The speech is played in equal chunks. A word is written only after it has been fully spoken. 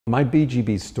My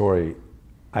BGB story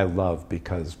I love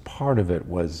because part of it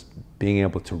was being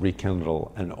able to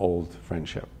rekindle an old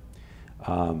friendship.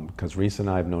 Because Reese and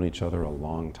I have known each other a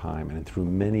long time, and through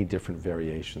many different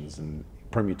variations and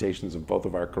permutations of both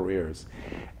of our careers.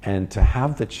 And to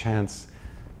have the chance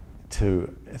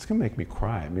to, it's gonna make me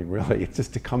cry, I mean really, it's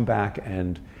just to come back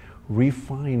and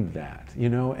refine that, you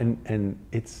know, and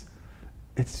it's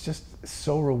just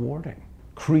so rewarding.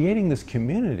 Creating this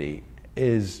community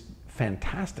is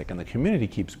fantastic, and the community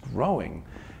keeps growing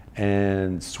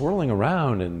and swirling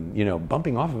around and, you know,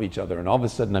 bumping off of each other, and all of a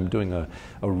sudden I'm doing a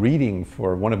reading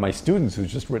for one of my students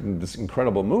who's just written this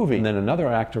incredible movie, and then another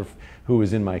actor who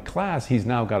was in my class, he's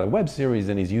now got a web series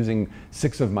and he's using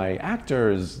 6 of my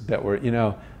actors that were, you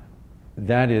know,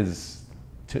 that's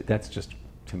just,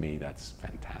 to me, that's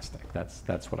fantastic.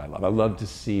 That's what I love. I love to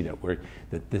see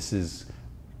that this is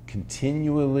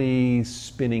continually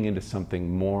spinning into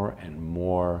something more and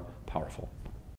more powerful.